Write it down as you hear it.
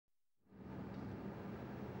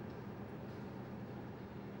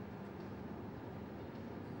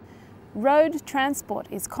Road transport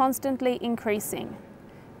is constantly increasing.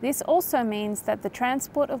 This also means that the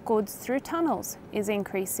transport of goods through tunnels is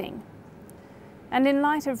increasing. And in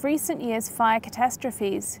light of recent years' fire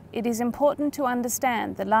catastrophes, it is important to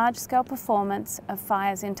understand the large-scale performance of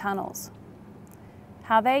fires in tunnels.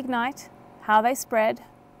 How they ignite, how they spread,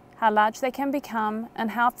 how large they can become,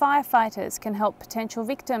 and how firefighters can help potential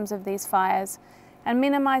victims of these fires and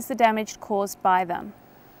minimise the damage caused by them.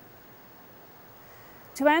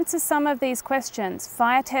 To answer some of these questions,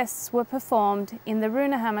 fire tests were performed in the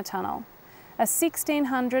Runehamar tunnel, a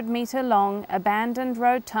 1,600-metre long abandoned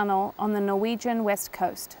road tunnel on the Norwegian west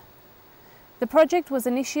coast. The project was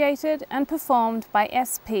initiated and performed by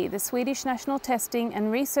SP, the Swedish National Testing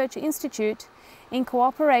and Research Institute, in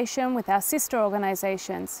cooperation with our sister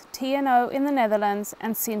organisations, TNO in the Netherlands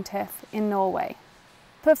and SINTEF in Norway.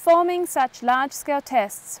 Performing such large-scale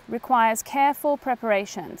tests requires careful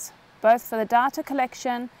preparations, both for the data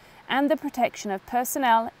collection and the protection of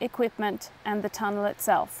personnel, equipment and the tunnel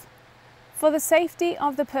itself. For the safety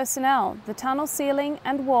of the personnel, the tunnel ceiling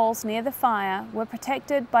and walls near the fire were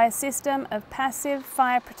protected by a system of passive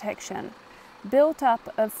fire protection, built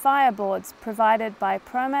up of fireboards provided by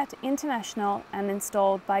Promat International and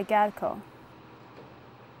installed by Garco.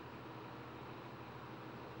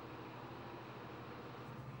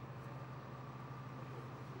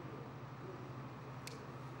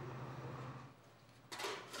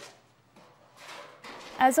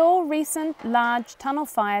 As all recent large tunnel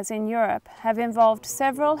fires in Europe have involved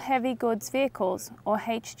several heavy goods vehicles or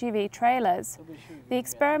HGV trailers, the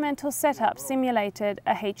experimental setup simulated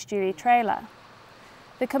a HGV trailer.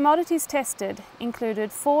 The commodities tested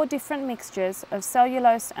included 4 different mixtures of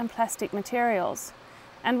cellulose and plastic materials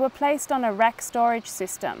and were placed on a rack storage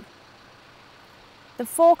system. The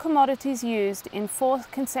 4 commodities used in 4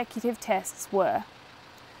 consecutive tests were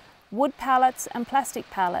wood pallets and plastic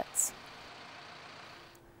pallets,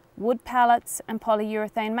 wood pallets and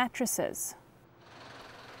polyurethane mattresses,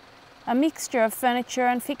 a mixture of furniture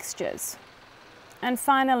and fixtures, and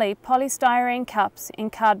finally polystyrene cups in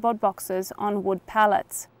cardboard boxes on wood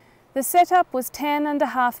pallets. The setup was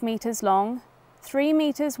 10.5 metres long, 3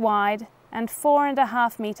 metres wide and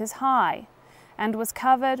 4.5 metres high, and was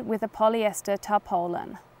covered with a polyester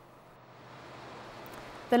tarpaulin.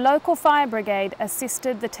 The local fire brigade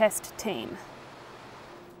assisted the test team.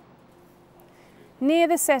 Near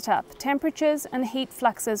the setup, temperatures and heat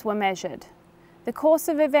fluxes were measured. The course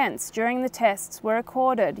of events during the tests were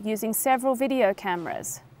recorded using several video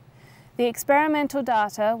cameras. The experimental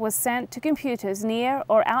data was sent to computers near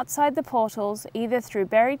or outside the portals either through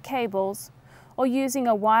buried cables or using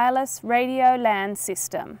a wireless radio LAN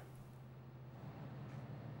system.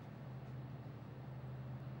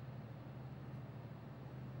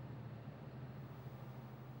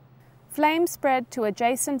 Flame spread to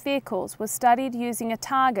adjacent vehicles was studied using a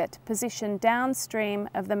target positioned downstream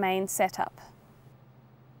of the main setup.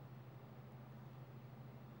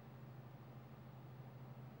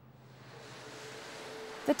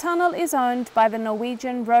 The tunnel is owned by the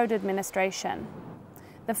Norwegian Road Administration.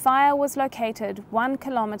 The fire was located 1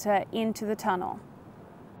 kilometre into the tunnel.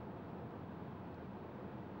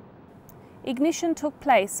 Ignition took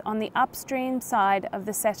place on the upstream side of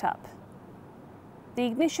the setup. The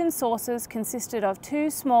ignition sources consisted of 2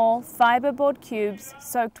 small fiberboard cubes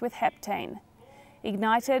soaked with heptane,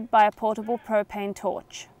 ignited by a portable propane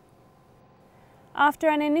torch. After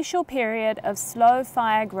an initial period of slow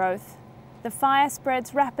fire growth, the fire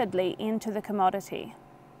spreads rapidly into the commodity.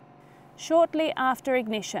 Shortly after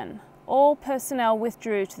ignition, all personnel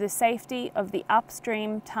withdrew to the safety of the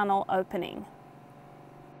upstream tunnel opening.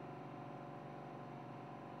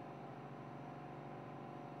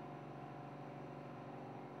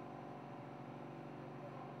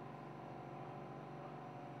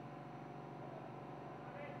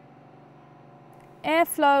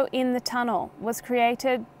 Airflow in the tunnel was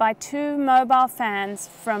created by 2 mobile fans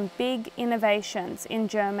from Big Innovations in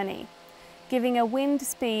Germany, giving a wind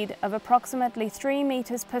speed of approximately 3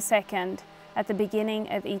 meters per second at the beginning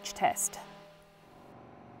of each test.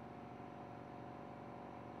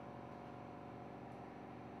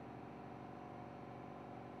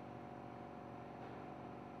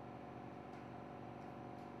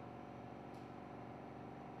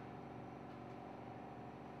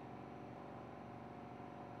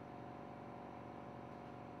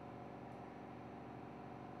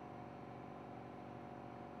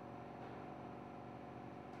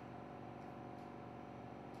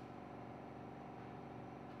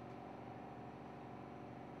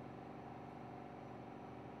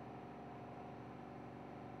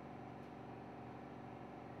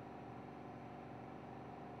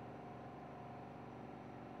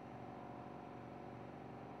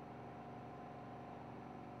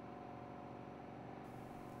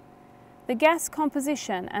 The gas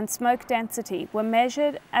composition and smoke density were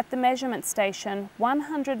measured at the measurement station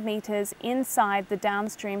 100 metres inside the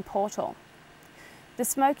downstream portal. The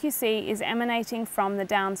smoke you see is emanating from the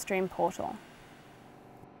downstream portal.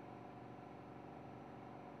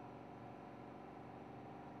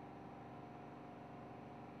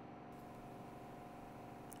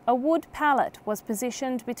 A wood pallet was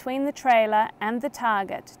positioned between the trailer and the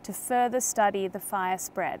target to further study the fire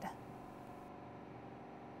spread.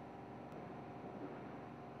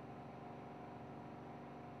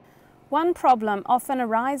 One problem often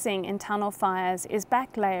arising in tunnel fires is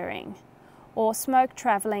backlayering, or smoke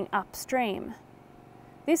travelling upstream.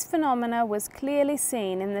 This phenomena was clearly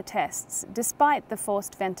seen in the tests, despite the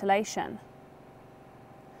forced ventilation.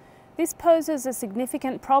 This poses a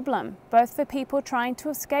significant problem, both for people trying to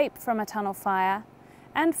escape from a tunnel fire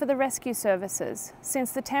and for the rescue services,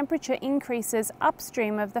 since the temperature increases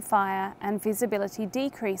upstream of the fire and visibility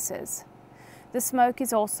decreases. The smoke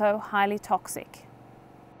is also highly toxic.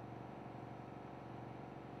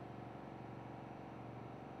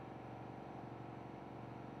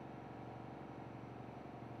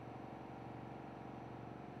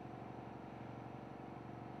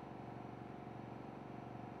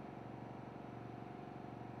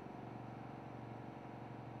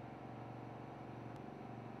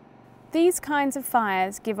 These kinds of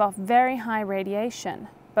fires give off very high radiation,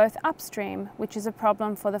 both upstream, which is a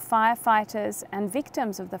problem for the firefighters and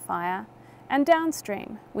victims of the fire, and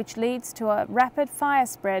downstream, which leads to a rapid fire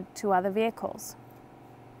spread to other vehicles.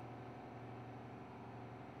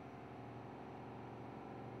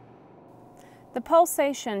 The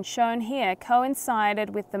pulsation shown here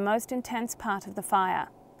coincided with the most intense part of the fire.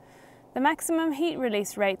 The maximum heat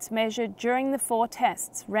release rates measured during the 4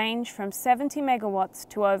 tests range from 70 megawatts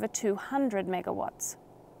to over 200 megawatts.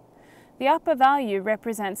 The upper value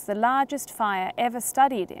represents the largest fire ever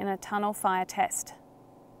studied in a tunnel fire test.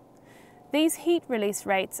 These heat release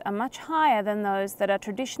rates are much higher than those that are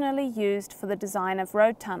traditionally used for the design of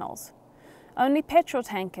road tunnels. Only petrol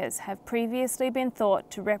tankers have previously been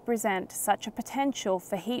thought to represent such a potential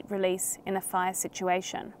for heat release in a fire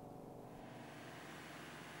situation.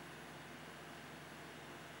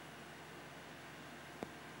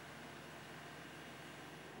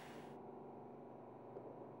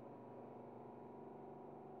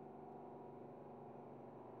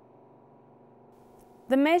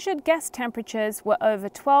 The measured gas temperatures were over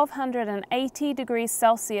 1280 degrees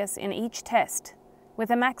Celsius in each test,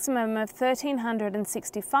 with a maximum of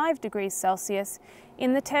 1365 degrees Celsius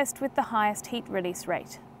in the test with the highest heat release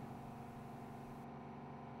rate.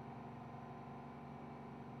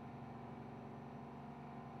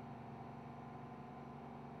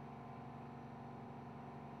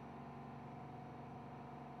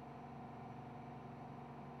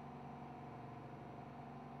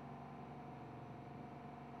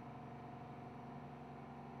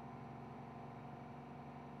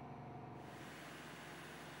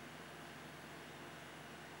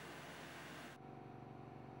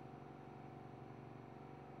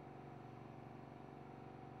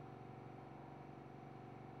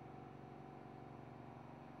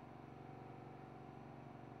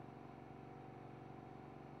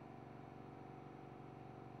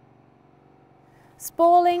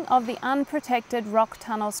 Spalling of the unprotected rock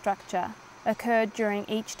tunnel structure occurred during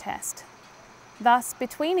each test. Thus,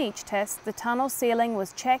 between each test, the tunnel ceiling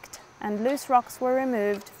was checked and loose rocks were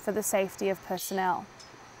removed for the safety of personnel.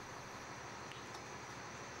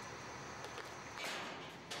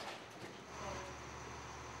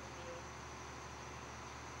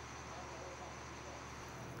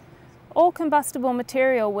 All combustible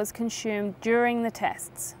material was consumed during the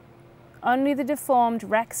tests. Only the deformed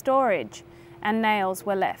rack storage and nails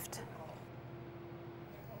were left.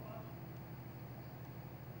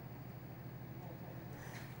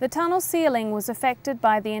 The tunnel ceiling was affected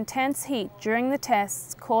by the intense heat during the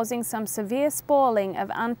tests, causing some severe spalling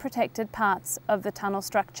of unprotected parts of the tunnel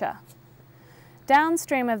structure.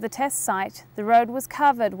 Downstream of the test site, the road was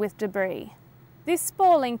covered with debris. This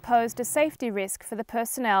spalling posed a safety risk for the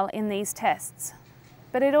personnel in these tests,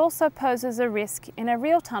 but it also poses a risk in a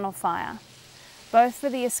real tunnel fire, both for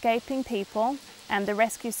the escaping people and the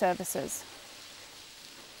rescue services.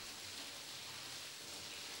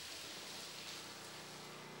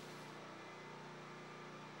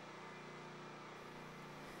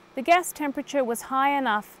 The gas temperature was high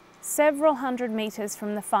enough several hundred meters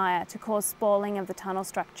from the fire to cause spalling of the tunnel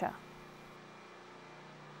structure.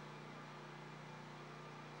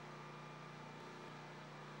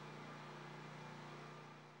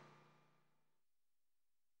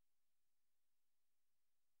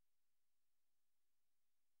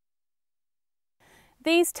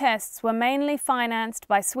 These tests were mainly financed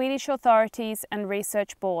by Swedish authorities and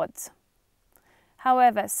research boards.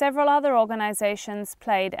 However, several other organizations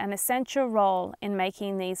played an essential role in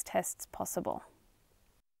making these tests possible.